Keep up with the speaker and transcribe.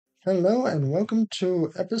Hello and welcome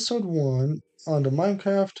to episode 1 on the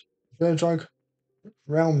Minecraft Bedrock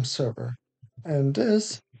Realm server. And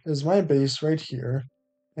this is my base right here.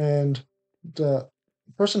 And the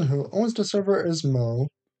person who owns the server is Mo.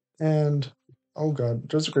 And oh god,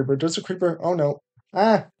 there's a creeper, there's a creeper. Oh no.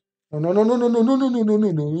 Ah! Oh no no no no no no no no no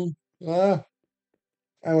no no. Ah!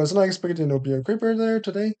 I was not expecting to be a creeper there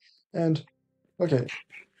today. And okay,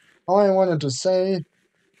 all I wanted to say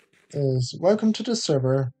is welcome to the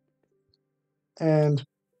server. And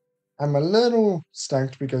I'm a little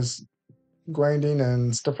stacked because grinding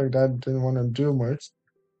and stuff like that didn't want to do much,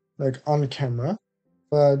 like on camera.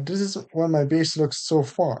 But this is what my base looks so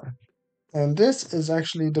far. And this is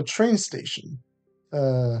actually the train station.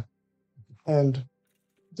 Uh, and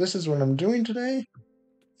this is what I'm doing today.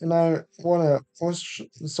 And I want to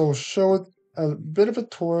also show a bit of a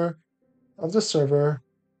tour of the server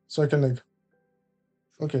so I can, like,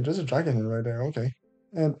 okay, there's a dragon in right there. Okay.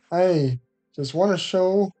 And I just want to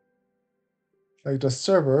show, like, the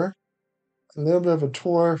server, a little bit of a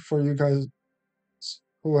tour for you guys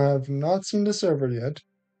who have not seen the server yet,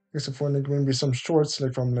 except for like maybe some shorts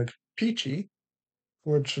like from like Peachy,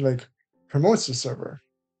 which like promotes the server.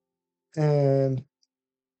 And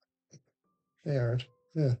they are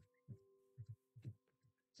yeah.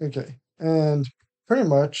 Okay. And pretty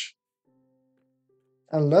much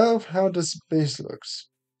I love how this base looks.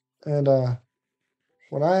 And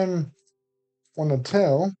what I'm wanna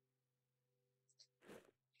tell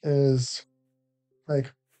is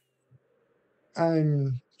like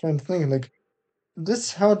I'm trying to think like this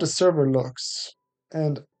is how the server looks.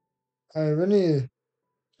 And I really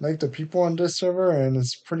like the people on this server and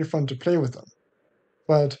it's pretty fun to play with them.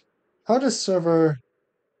 But how this server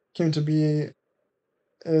came to be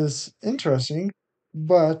is interesting,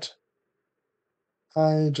 but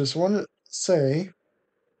I just want to say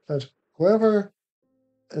that whoever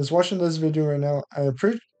is watching this video right now, I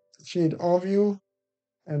appreciate all of you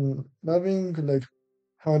and loving like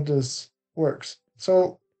how this works.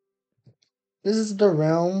 So this is the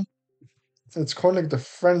realm. It's called like the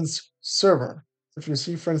friends server. If you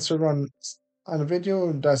see friends server on a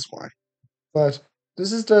video, that's why. But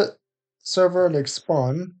this is the server like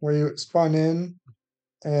spawn where you spawn in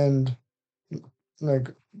and like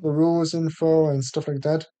the rules info and stuff like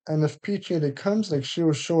that. And if Peach really comes, like she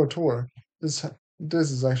will show a tour. This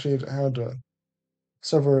is actually how the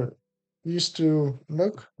server used to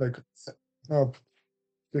look like up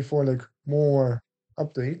before like more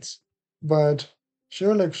updates. But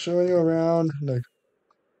she'll like show you around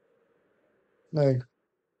like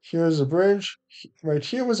here's a bridge. Right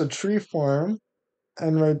here was a tree farm,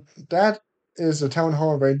 and right that is the town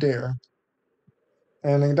hall right there.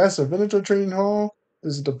 And like that's a villager trading hall.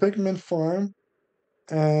 This is the pigment farm,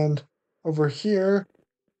 and over here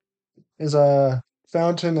is a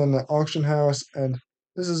fountain and an auction house, and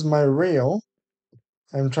this is my rail.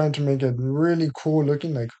 I'm trying to make it really cool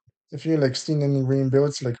looking. Like if you like seen any green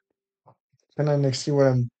builds, like can I like see what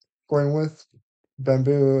I'm going with?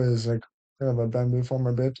 Bamboo is like kind of a bamboo form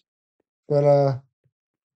a bit. But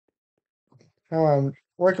how I'm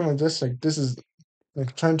working with this, like this is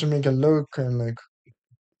like trying to make it look and like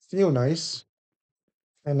feel nice.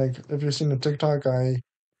 And like if you've seen the TikTok, I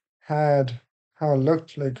had how it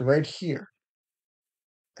looked like right here.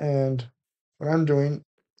 And what I'm doing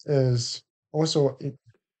is also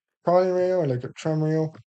poly rail or like a tram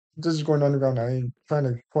rail. This is going underground. I'm trying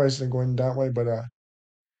to twice and going that way, but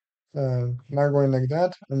not going like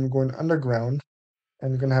that. I'm going underground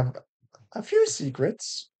and gonna have a few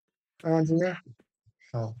secrets around here.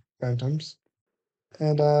 Oh, phantoms.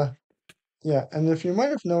 And yeah, and if you might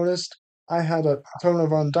have noticed, I had a ton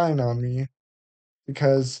of undying on me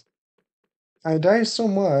because I die so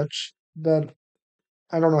much that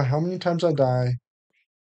I don't know how many times I die,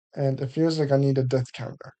 and it feels like I need a death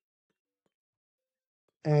counter.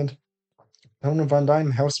 And Tone of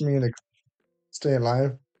Undying helps me like stay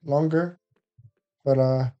alive longer. But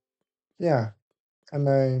yeah, and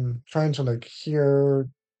I'm trying to like here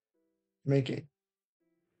make it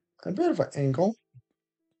a bit of an angle,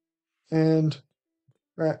 and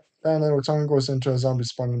that little tongue goes into a zombie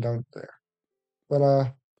spawning down there.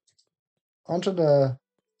 But onto the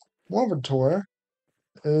more of a tour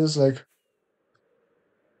is like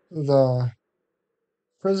the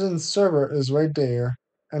prison server is right there,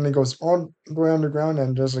 and it goes all the way underground,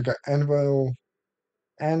 and there's like an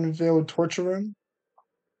anvil torture room,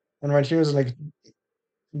 and right here is like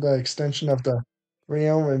the extension of the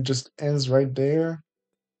realm. It just ends right there,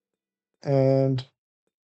 and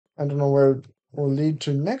I don't know where it will lead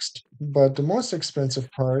to next, but the most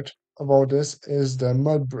expensive part of all this is the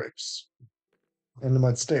mud bricks and the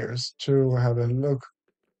mud stairs to have a look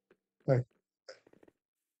like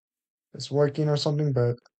it's working or something,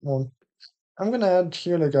 but well, I'm gonna add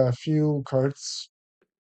here like a few cards.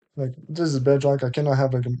 Like this is Bedrock. I cannot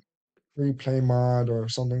have like a replay mod or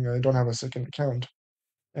something. I don't have a second account.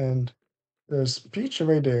 And there's Peach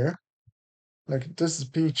right there. Like this is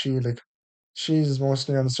Peachy. Like she's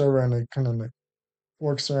mostly on the server and like kind of like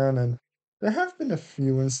works around. And there have been a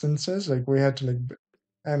few instances like we had to like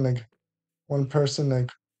and like one person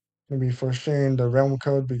like maybe for sharing the realm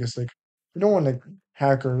code because like we don't want like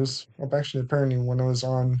hackers. Well, actually, apparently when I was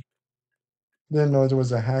on, didn't know there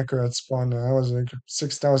was a hacker at spawn. And I was like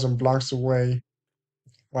 6,000 blocks away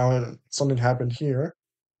while something happened here.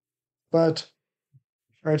 But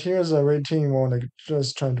right here is a red team one like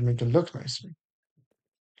just trying to make it look nicer.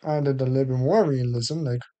 I added a little bit more realism,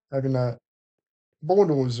 like having a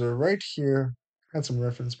bulldozer right here and some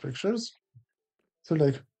reference pictures. So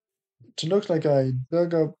like to look like I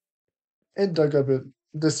dug up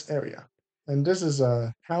this area. And this is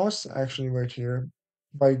a house actually right here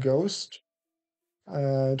by Ghost.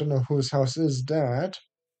 I don't know whose house is that.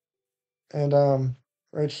 And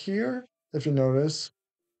right here, if you notice,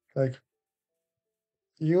 like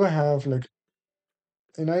you have like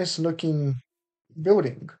a nice looking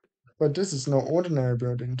building. But this is no ordinary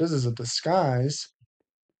building. This is a disguise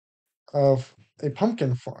of a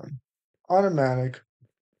pumpkin farm. Automatic,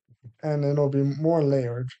 and it'll be more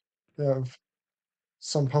layered. You have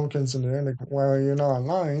some pumpkins in there, like while you're not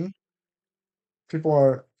online,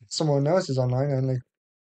 someone else is online, and like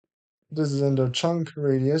this is in the chunk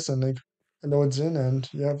radius, and like it loads in, and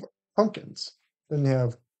you have pumpkins. Then you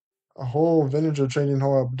have a whole villager trading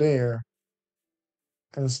hall up there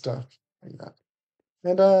and stuff like that.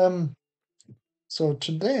 And so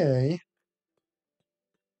today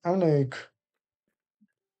I'm like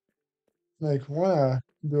wanna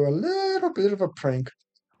do a little bit of a prank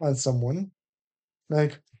on someone.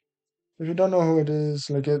 Like if you don't know who it is,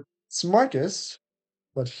 like it's Marcus,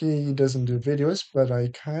 but he doesn't do videos. But I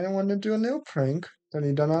kind of want to do a little prank that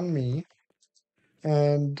he done on me,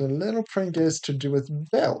 and the little prank is to do with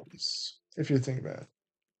bells. If you think about it,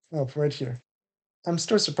 oh, right here. I'm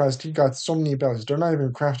still surprised he got so many bells. They're not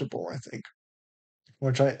even craftable, I think.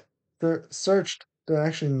 Which they're searched. They're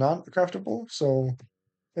actually not craftable, so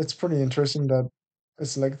it's pretty interesting that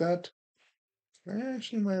it's like that. Where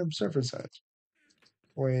actually my observer's at?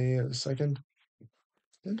 Wait a second.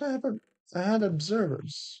 Didn't I have a? I had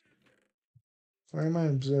observers. Where are my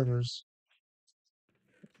observers?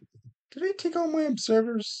 Did I take all my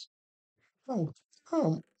observers? Oh,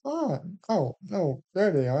 oh, no,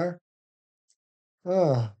 there they are.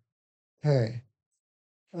 Ah, hey.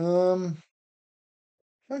 Um,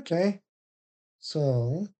 okay.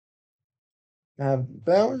 So, I have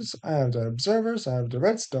bells, I have the observers, I have the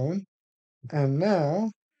redstone, and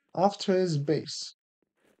now, off to his base.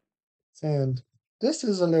 And this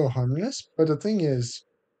is a little harmless, but the thing is,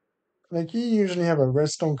 like you usually have a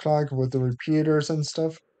redstone clock with the repeaters and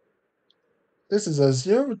stuff. This is a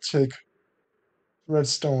zero tick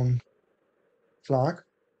redstone clock,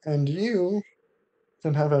 and you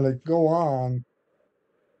can have it go on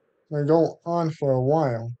for a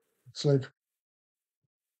while. It's like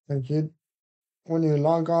you when you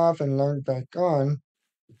log off and log back on,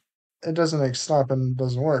 it doesn't like stop and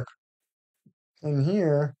doesn't work. And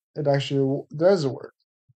here, it actually does work.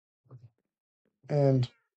 And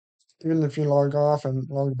even if you log off and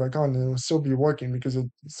log back on, it will still be working because it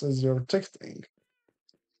says your tick thing.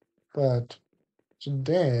 But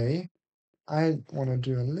today, I want to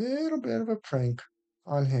do a little bit of a prank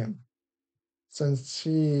on him since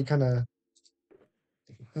he kind of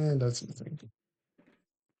that's nothing.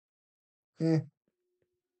 Eh,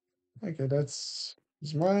 okay, that's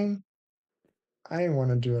is mine. I want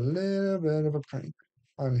to do a little bit of a prank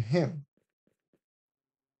on him.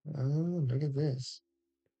 Oh, look at this.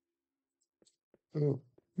 Oh,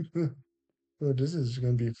 oh, this is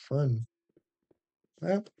gonna be fun.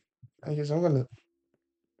 Well, I guess I'm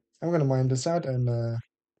gonna mind this out and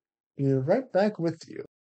be right back with you.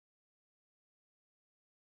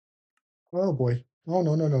 Oh boy. Oh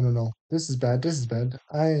no no no no no. This is bad. This is bad.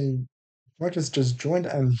 Marcus just joined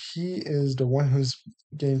and he is the one who's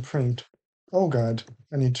getting pranked. Oh god.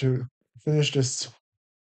 I need to finish this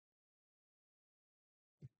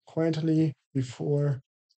quietly before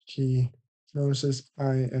he notices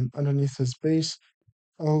I am underneath his base.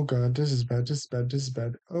 Oh god, this is bad, this is bad, this is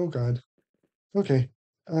bad. Oh god. Okay.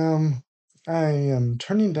 Um I am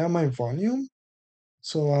turning down my volume.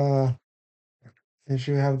 So if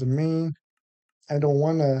you have the main, I don't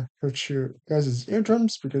wanna hurt your guys'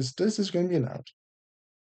 eardrums because this is gonna be loud.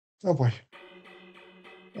 Oh boy.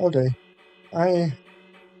 Okay. I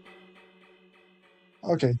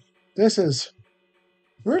okay. This is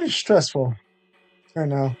really stressful right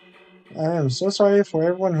now. I am so sorry for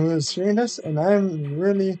everyone who is hearing this, and I am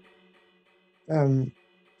really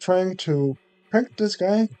trying to prank this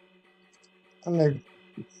guy. Unlike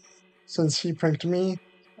since he pranked me,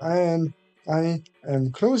 and I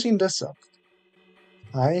am closing this up.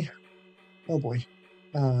 I oh boy.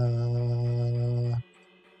 Uh,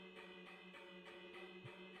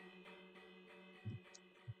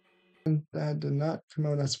 that did not come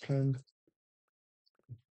out as planned.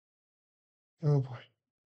 Oh boy.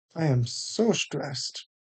 I am so stressed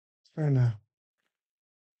right now.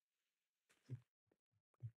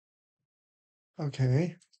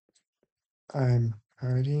 Okay. I'm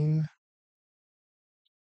hiding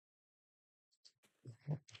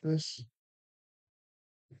this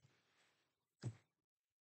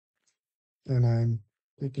and I'm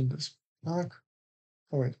taking this block.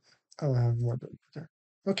 Oh wait. Oh, I have more there.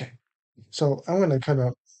 Okay. So I'm gonna cut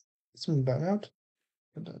out some of that out.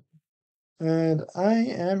 And I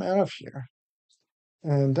am out of here.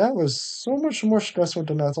 And that was so much more stressful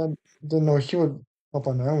than I thought. Didn't know he would hop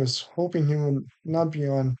on. I was hoping he would not be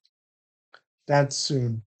on that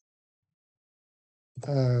soon.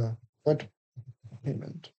 What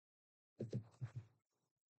payment?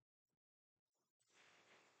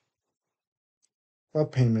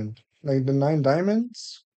 What payment? Like the 9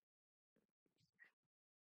 diamonds?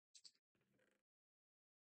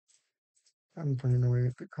 I'm putting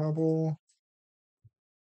away the cobble.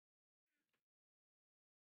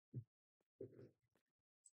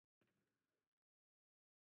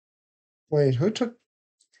 Wait, who took?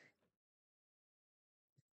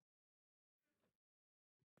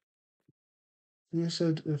 You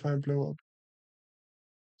said if I blow up.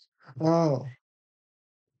 Oh,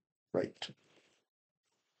 right.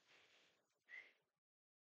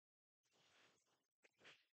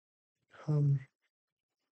 Come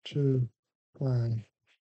to my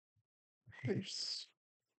place.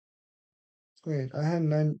 Wait, I had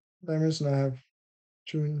 9 diamonds and I have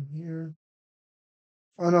two in here.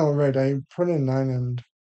 Oh no, right. I put in nine and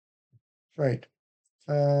right.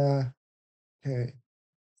 Uh, okay.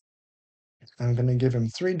 I'm gonna give him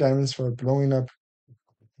 3 diamonds for blowing up.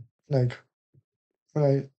 Like when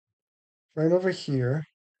I right over here,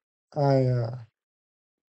 I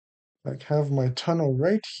like have my tunnel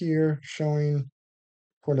right here showing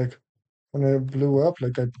for like when it blew up.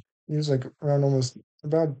 Like I used like around almost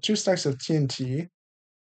about 2 stacks of TNT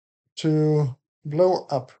to blow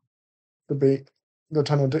up the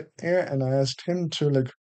tunnel to air, and I asked him to like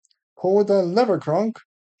pull the lever crunk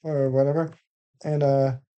or whatever, and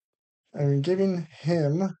I'm giving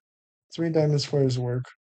him 3 diamonds for his work,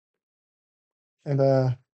 and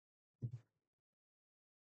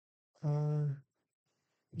are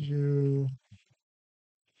you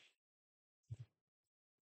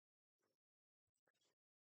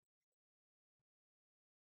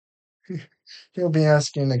he'll be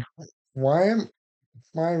asking like why am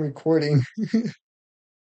I recording?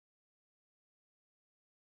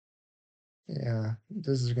 Yeah,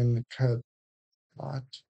 this is gonna cut a lot.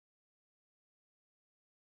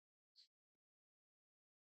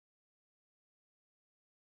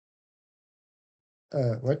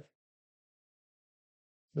 What?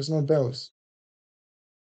 There's no bells.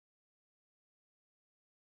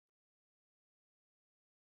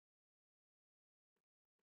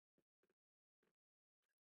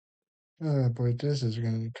 Oh boy, this is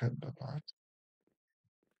gonna cut a lot.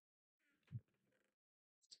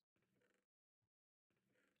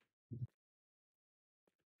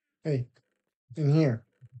 Hey, in here,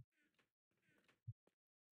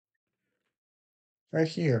 right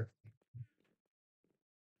here.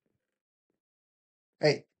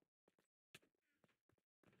 Hey,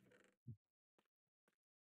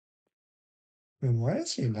 man, why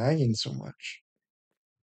is he lagging so much?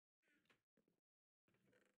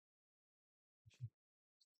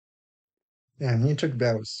 Yeah, and he took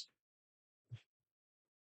bells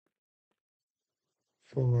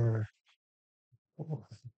for what?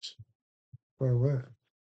 For what?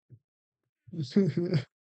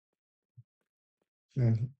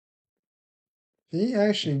 Man, he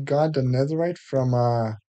actually got the netherite from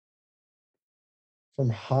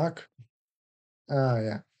Hawk. Ah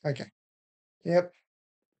yeah. Okay. Yep.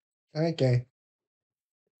 Okay.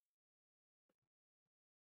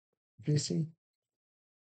 PC.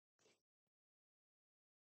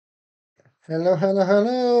 Hello, hello,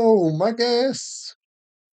 hello, Marcus.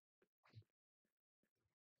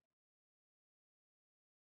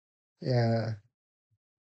 Yeah,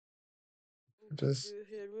 Do just you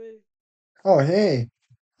hear me? oh hey.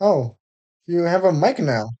 Oh, you have a mic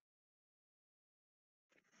now.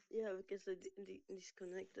 Yeah, guess I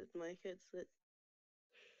disconnected my headset.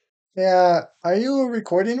 Yeah, are you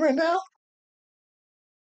recording right now?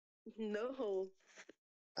 No.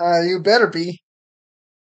 You better be.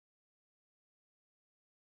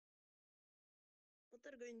 What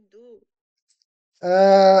are you going to do?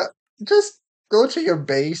 Uh, just go to your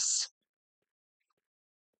base.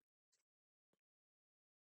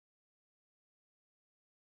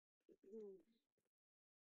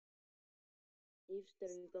 If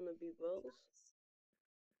there's gonna be bells,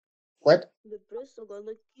 What? the priest are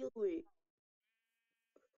gonna kill me.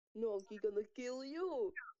 No, he gonna kill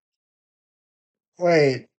you.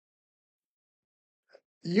 Wait,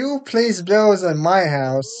 you place bells in my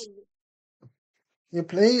house. Run. You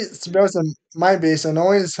place bells in my base and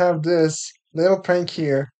always have this little prank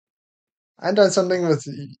here. I done something with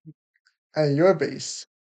at your base.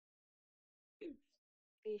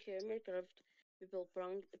 In here, Minecraft, people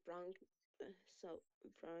prank, so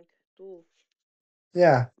prank too.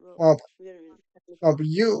 Yeah. Well, Well, we're in well, technical. but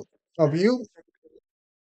you, well, but I'm you, technical.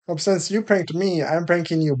 well, since you pranked me, I'm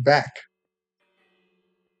pranking you back.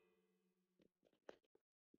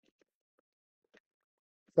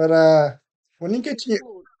 But when you Give get me to your,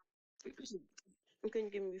 food. You can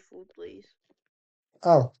give me food, please.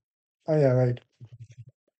 oh, oh yeah, right.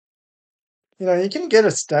 You know, you can get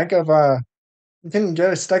a stack of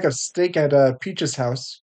steak at Peach's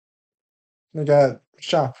house. Like a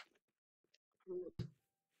shop.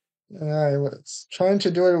 I was trying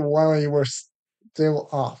to do it while you were still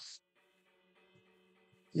off.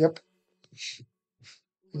 Yep. Bruh,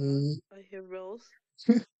 Y- I hear bells.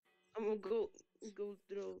 I'm gonna go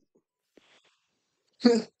draw.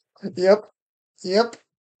 Yep. Yep.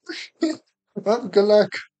 Well, good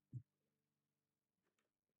luck.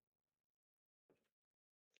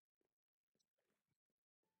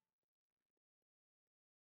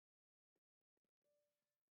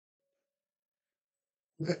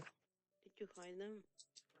 Did you find them?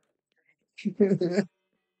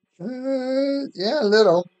 Yeah, a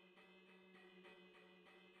little.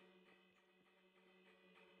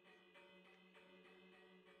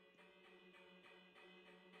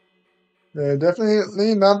 They're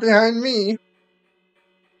definitely not behind me.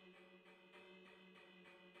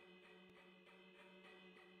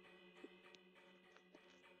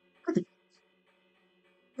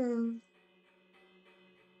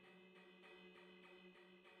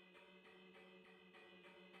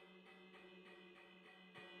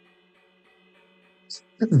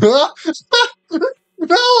 No,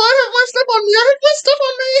 I have my step on me. I have my step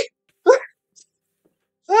on me.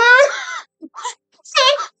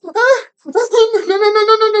 No, no, no,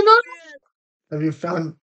 no, no, no, no. Shit! Have you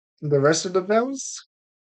found the rest of the bells?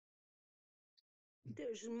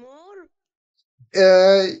 There's more?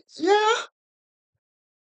 Yeah,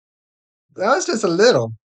 that was just a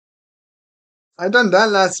little. I done that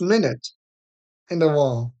last minute in the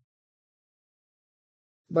wall.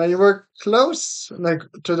 But you were close, like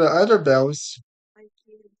to the other bells. I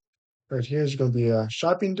see. Right here is going to be a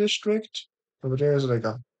shopping district. Over there is like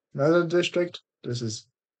another district. This is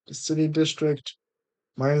the city district.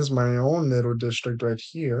 Mine is my own little district right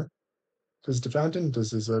here. This is the fountain.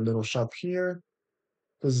 This is a little shop here.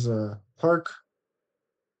 This is a park.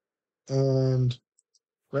 And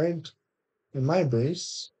right in my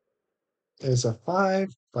base is a 5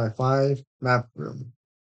 by 5 map room.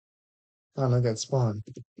 And I got spawned.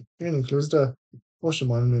 It includes the ocean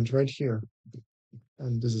monument right here.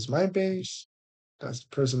 And this is my base. That's the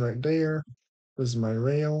person right there. This is my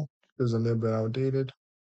rail. This is a little bit outdated.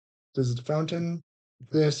 This is the fountain.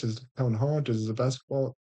 This is the town hall. This is the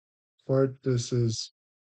basketball court. This is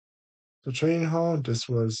the train hall. This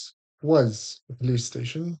was a police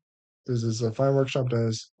station. This is a fire workshop that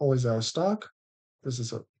is always out of stock. This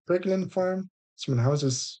is a Brickland farm. Some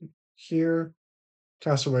houses here.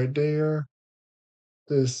 Castle right there.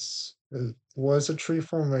 This was a tree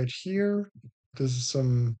farm right here. This is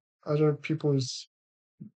some other people's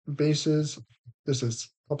bases. This is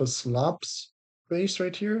Papa Slop's base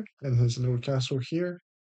right here, and his little castle here.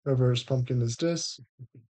 Whoever's pumpkin is this.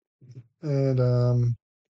 And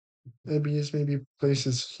maybe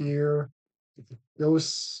places here.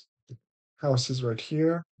 Those houses right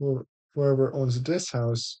here. Whoever owns this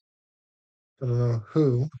house, I don't know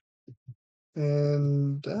who.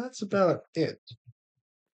 And that's about it.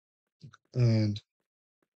 And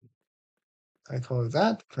I call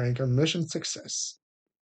that prank a mission success.